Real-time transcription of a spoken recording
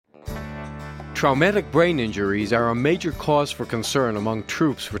Traumatic brain injuries are a major cause for concern among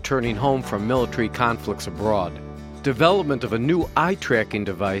troops returning home from military conflicts abroad. Development of a new eye tracking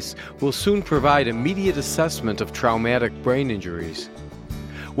device will soon provide immediate assessment of traumatic brain injuries.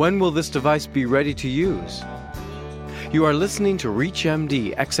 When will this device be ready to use? You are listening to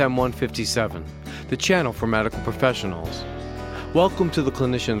ReachMD XM157, the channel for medical professionals. Welcome to the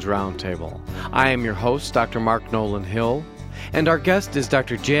Clinicians Roundtable. I am your host, Dr. Mark Nolan Hill, and our guest is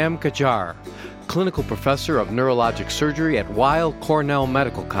Dr. Jam Kajar, clinical professor of neurologic surgery at Weill Cornell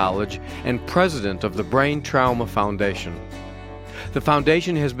Medical College and president of the Brain Trauma Foundation. The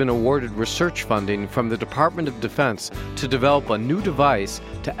foundation has been awarded research funding from the Department of Defense to develop a new device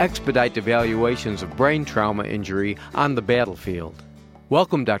to expedite evaluations of brain trauma injury on the battlefield.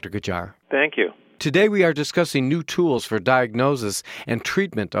 Welcome, Dr. Kajar. Thank you. Today we are discussing new tools for diagnosis and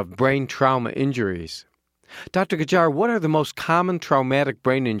treatment of brain trauma injuries. Dr. Kajar, what are the most common traumatic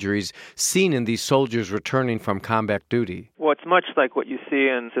brain injuries seen in these soldiers returning from combat duty? Well, it's much like what you see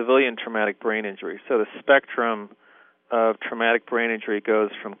in civilian traumatic brain injury. So the spectrum of traumatic brain injury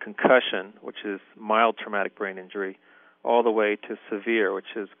goes from concussion, which is mild traumatic brain injury, all the way to severe,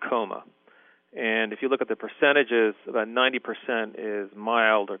 which is coma. And if you look at the percentages, about 90% is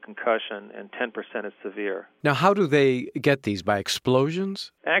mild or concussion and 10% is severe. Now, how do they get these? By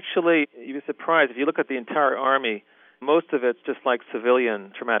explosions? Actually, you'd be surprised. If you look at the entire Army, most of it's just like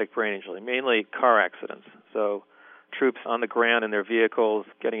civilian traumatic brain injury, mainly car accidents. So troops on the ground in their vehicles,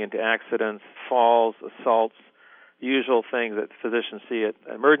 getting into accidents, falls, assaults, usual things that physicians see at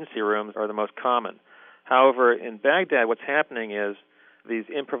emergency rooms are the most common. However, in Baghdad, what's happening is these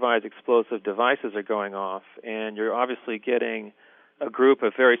improvised explosive devices are going off, and you're obviously getting a group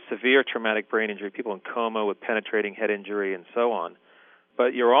of very severe traumatic brain injury, people in coma with penetrating head injury and so on.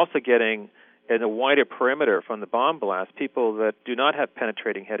 But you're also getting, in a wider perimeter from the bomb blast, people that do not have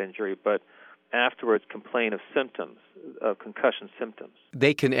penetrating head injury, but afterwards complain of symptoms, of concussion symptoms.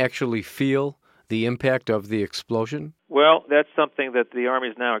 They can actually feel the impact of the explosion? Well, that's something that the Army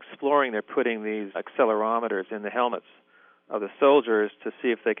is now exploring. They're putting these accelerometers in the helmets of the soldiers to see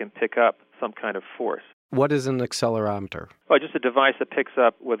if they can pick up some kind of force. What is an accelerometer? Well, just a device that picks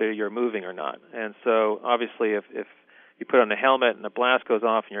up whether you're moving or not. And so, obviously, if you put on the helmet and the blast goes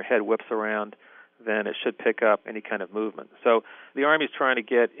off and your head whips around, then it should pick up any kind of movement. So the Army's trying to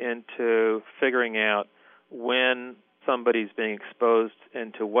get into figuring out when somebody's being exposed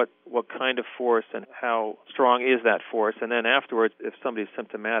into what kind of force and how strong is that force, and then afterwards if somebody's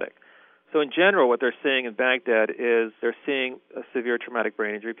symptomatic. So in general, what they're seeing in Baghdad is they're seeing a severe traumatic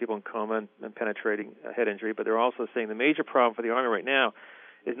brain injury, people in coma and penetrating head injury, but they're also seeing the major problem for the Army right now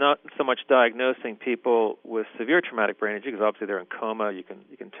is not so much diagnosing people with severe traumatic brain injury, because obviously they're in coma, you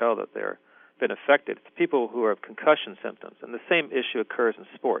can tell that they're been affected. It's people who have concussion symptoms, and the same issue occurs in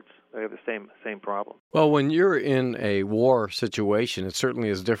sports. They have the same problem. Well, when you're in a war situation, it certainly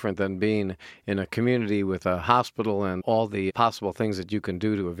is different than being in a community with a hospital and all the possible things that you can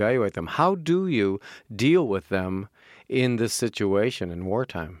do to evaluate them. How do you deal with them in this situation in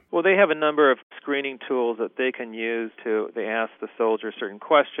wartime? Well, they have a number of screening tools that they can use they ask the soldiers certain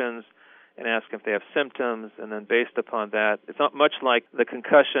questions and ask if they have symptoms, and then based upon that, it's not much like the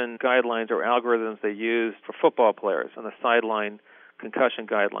concussion guidelines or algorithms they use for football players on the sideline concussion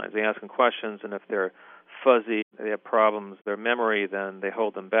guidelines. They ask them questions, and if they're fuzzy, they have problems, their memory, then they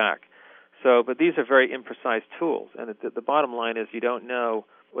hold them back. But these are very imprecise tools, and the bottom line is you don't know.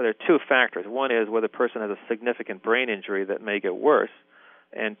 Well, there are two factors. One is whether a person has a significant brain injury that may get worse,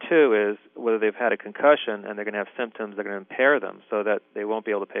 and two is whether they've had a concussion and they're going to have symptoms that are going to impair them so that they won't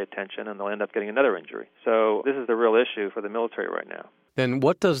be able to pay attention and they'll end up getting another injury. So this is the real issue for the military right now. Then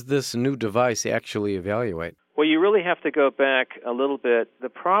what does this new device actually evaluate? Well, you really have to go back a little bit. The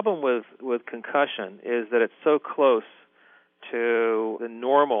problem with concussion is that it's so close to the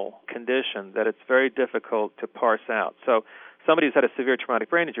normal condition that it's very difficult to parse out. So somebody who's had a severe traumatic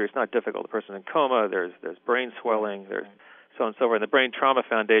brain injury, it's not difficult. The person's in coma, there's brain swelling, there's so on and so forth. And the Brain Trauma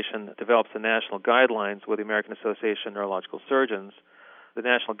Foundation develops the national guidelines with the American Association of Neurological Surgeons, the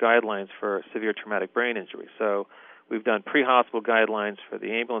national guidelines for severe traumatic brain injury. So we've done pre-hospital guidelines for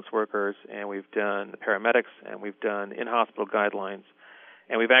the ambulance workers, and we've done the paramedics, and we've done in-hospital guidelines,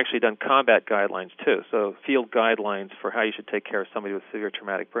 and we've actually done combat guidelines too, so field guidelines for how you should take care of somebody with severe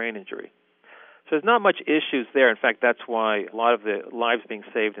traumatic brain injury. So there's not much issues there. In fact, that's why a lot of the lives being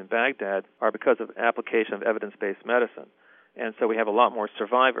saved in Baghdad are because of application of evidence-based medicine. And so we have a lot more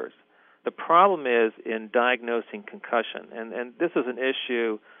survivors. The problem is in diagnosing concussion, and this is an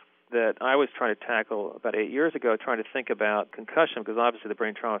issue that I was trying to tackle about 8 years ago, trying to think about concussion, because obviously the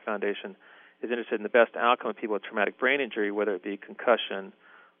Brain Trauma Foundation is interested in the best outcome of people with traumatic brain injury, whether it be concussion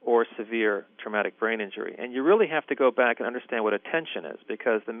or severe traumatic brain injury. And you really have to go back and understand what attention is,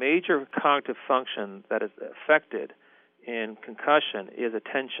 because the major cognitive function that is affected in concussion is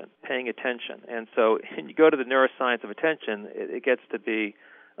attention, paying attention. And so when you go to the neuroscience of attention, it gets to be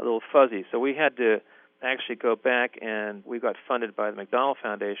a little fuzzy. So we had to actually go back, and we got funded by the McDonald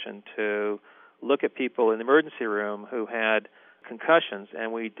Foundation to look at people in the emergency room who had concussions,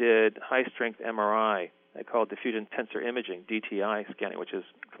 and we did high-strength MRI. They call it diffusion tensor imaging, DTI scanning, which is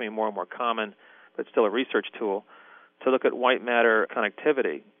becoming more and more common, but still a research tool, to look at white matter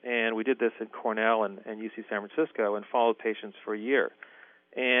connectivity. And we did this at Cornell and UC San Francisco and followed patients for a year.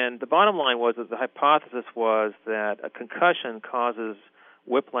 And the bottom line was that the hypothesis was that a concussion causes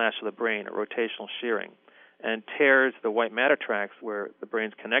whiplash of the brain, or rotational shearing, and tears the white matter tracts where the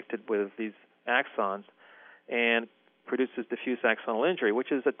brain's connected with these axons and produces diffuse axonal injury,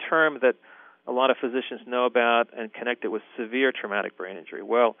 which is a term that a lot of physicians know about and connect it with severe traumatic brain injury.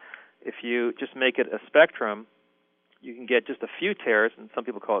 Well, if you just make it a spectrum, you can get just a few tears, and some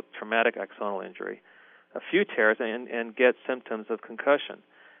people call it traumatic axonal injury, a few tears and get symptoms of concussion.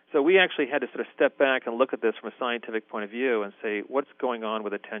 So we actually had to sort of step back and look at this from a scientific point of view and say, what's going on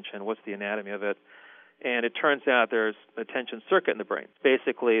with attention? What's the anatomy of it? And it turns out there's an attention circuit in the brain,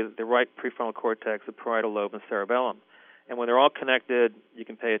 basically the right prefrontal cortex, the parietal lobe, and cerebellum. And when they're all connected, you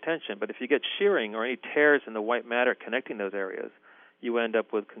can pay attention. But if you get shearing or any tears in the white matter connecting those areas, you end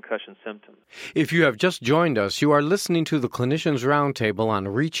up with concussion symptoms. If you have just joined us, you are listening to the Clinicians Roundtable on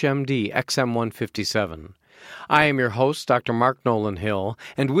ReachMD XM157. I am your host, Dr. Mark Nolan Hill,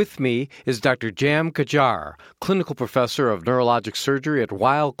 and with me is Dr. Jam Kajar, clinical professor of neurologic surgery at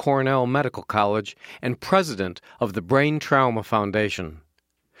Weill Cornell Medical College and president of the Brain Trauma Foundation.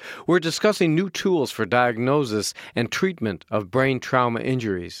 We're discussing new tools for diagnosis and treatment of brain trauma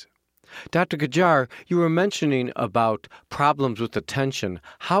injuries. Dr. Kajar, you were mentioning about problems with attention.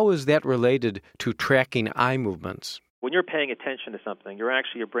 How is that related to tracking eye movements? When you're paying attention to something,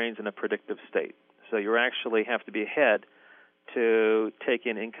 your brain's in a predictive state. So you actually have to be ahead to take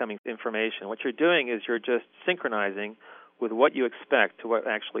in incoming information. What you're doing is you're just synchronizing with what you expect to what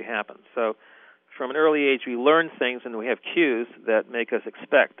actually happens. So from an early age, we learn things and we have cues that make us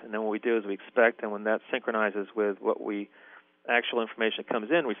expect. And then what we do is we expect, and when that synchronizes with what actual information that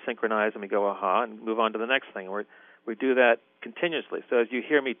comes in, we synchronize and we go, aha, and move on to the next thing. We do that continuously. So as you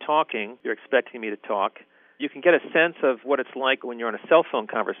hear me talking, you're expecting me to talk. You can get a sense of what it's like when you're on a cell phone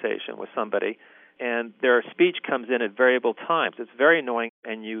conversation with somebody, and their speech comes in at variable times. It's very annoying,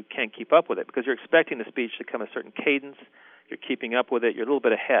 and you can't keep up with it because you're expecting the speech to come a certain cadence. You're keeping up with it. You're a little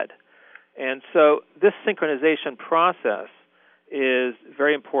bit ahead. And so this synchronization process is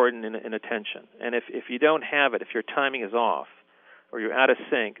very important in attention. And if you don't have it, if your timing is off or you're out of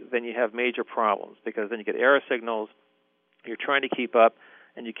sync, then you have major problems because then you get error signals, you're trying to keep up,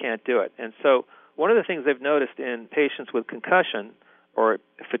 and you can't do it. And so one of the things they've noticed in patients with concussion, or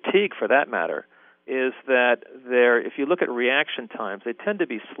fatigue for that matter, is that if you look at reaction times, they tend to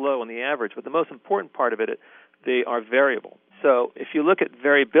be slow on the average, but the most important part of it, they are variable. So if you look at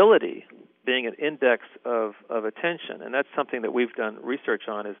variability being an index of attention, and that's something that we've done research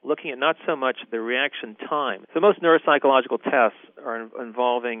on, is looking at not so much the reaction time. So most neuropsychological tests are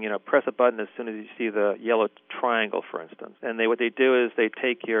involving, press a button as soon as you see the yellow triangle, for instance. And what they do is they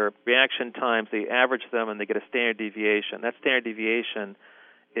take your reaction times, they average them, and they get a standard deviation. That standard deviation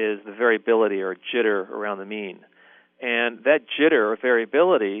is the variability or jitter around the mean. And that jitter or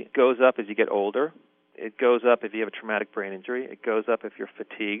variability goes up as you get older. It goes up if you have a traumatic brain injury. It goes up if you're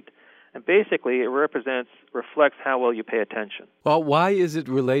fatigued. And basically, it reflects how well you pay attention. Well, why is it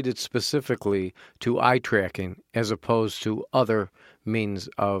related specifically to eye tracking as opposed to other means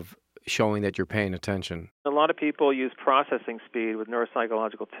of showing that you're paying attention? A lot of people use processing speed with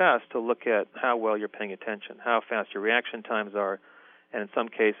neuropsychological tests to look at how well you're paying attention, how fast your reaction times are. And in some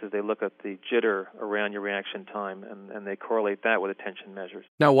cases, they look at the jitter around your reaction time, and they correlate that with attention measures.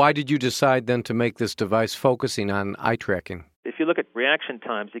 Now, why did you decide then to make this device focusing on eye tracking? If you look at reaction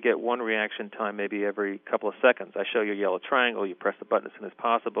times, you get one reaction time maybe every couple of seconds. I show you a yellow triangle, you press the button as soon as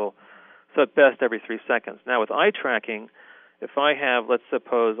possible. So at best, every 3 seconds. Now, with eye tracking, if I have, let's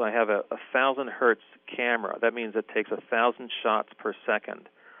suppose I have a 1,000 hertz camera, that means it takes 1,000 shots per second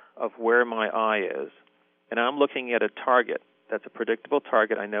of where my eye is, and I'm looking at a target. That's a predictable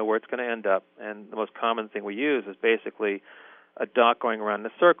target. I know where it's going to end up. And the most common thing we use is basically a dot going around the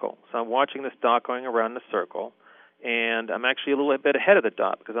circle. So I'm watching this dot going around the circle, and I'm actually a little bit ahead of the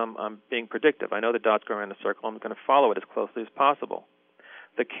dot because I'm being predictive. I know the dot's going around the circle. I'm going to follow it as closely as possible.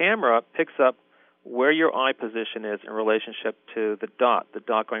 The camera picks up where your eye position is in relationship to the dot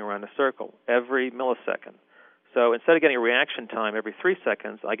going around the circle every millisecond. So instead of getting a reaction time every 3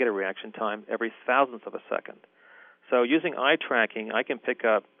 seconds, I get a reaction time every thousandth of a second. So using eye tracking, I can pick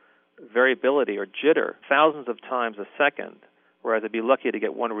up variability or jitter thousands of times a second, whereas I'd be lucky to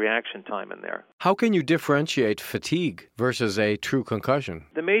get one reaction time in there. How can you differentiate fatigue versus a true concussion?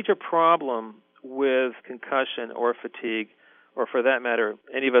 The major problem with concussion or fatigue, or for that matter,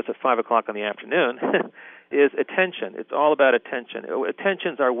 any of us at 5 o'clock in the afternoon, is attention. It's all about attention.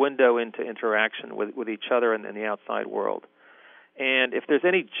 Attention's our window into interaction with each other and the outside world. And if there's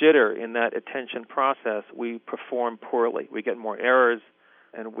any jitter in that attention process, we perform poorly. We get more errors,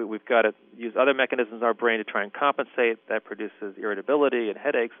 and we've got to use other mechanisms in our brain to try and compensate. That produces irritability and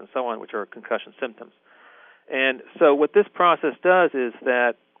headaches and so on, which are concussion symptoms. And so what this process does is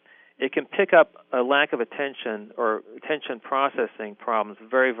that it can pick up a lack of attention or attention processing problems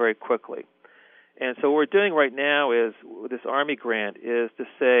very, very quickly. And so what we're doing right now is, with this Army grant, is to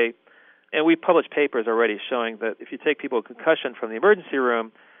say, and we published papers already showing that if you take people with concussion from the emergency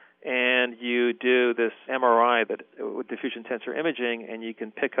room and you do this MRI with diffusion tensor imaging, and you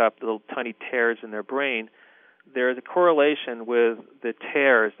can pick up little tiny tears in their brain, there is a correlation with the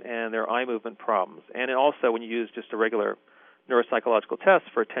tears and their eye movement problems. And also, when you use just a regular neuropsychological test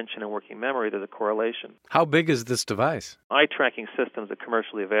for attention and working memory, there's a correlation. How big is this device? Eye tracking systems are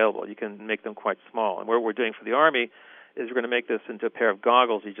commercially available. You can make them quite small. And what we're doing for the Army is we're going to make this into a pair of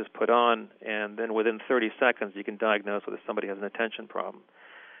goggles you just put on, and then within 30 seconds you can diagnose whether somebody has an attention problem.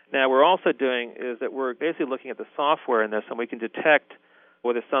 Now, what we're also doing is that we're basically looking at the software in this, and we can detect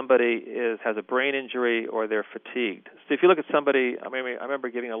whether somebody has a brain injury or they're fatigued. So if you look at somebody, I remember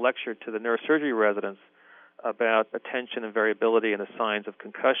giving a lecture to the neurosurgery residents about attention and variability and the signs of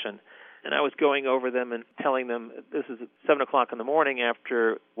concussion. And I was going over them and telling them this is at 7 o'clock in the morning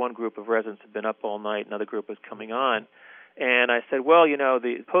after one group of residents had been up all night, another group was coming on. And I said, well,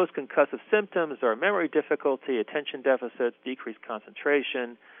 the post-concussive symptoms are memory difficulty, attention deficits, decreased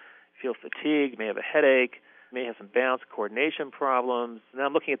concentration, feel fatigued, may have a headache, may have some balance coordination problems. And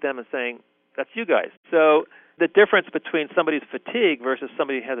I'm looking at them and saying, that's you guys. So the difference between somebody's fatigue versus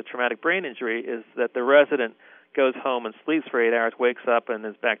somebody who has a traumatic brain injury is that the resident goes home and sleeps for 8 hours, wakes up, and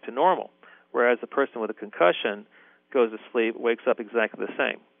is back to normal, whereas the person with a concussion goes to sleep, wakes up exactly the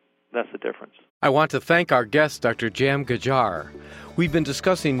same. That's the difference. I want to thank our guest, Dr. Jam Gajjar. We've been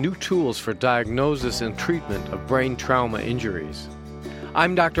discussing new tools for diagnosis and treatment of brain trauma injuries.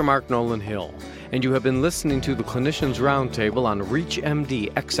 I'm Dr. Mark Nolan Hill, and you have been listening to the Clinicians Roundtable on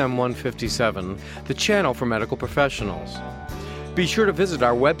ReachMD XM157, the channel for medical professionals. Be sure to visit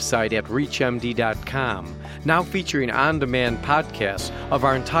our website at reachmd.com, now featuring on-demand podcasts of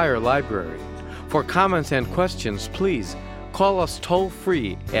our entire library. For comments and questions, please call us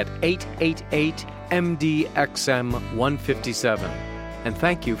toll-free at 888-MD-XM157. And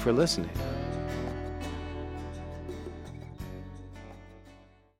thank you for listening.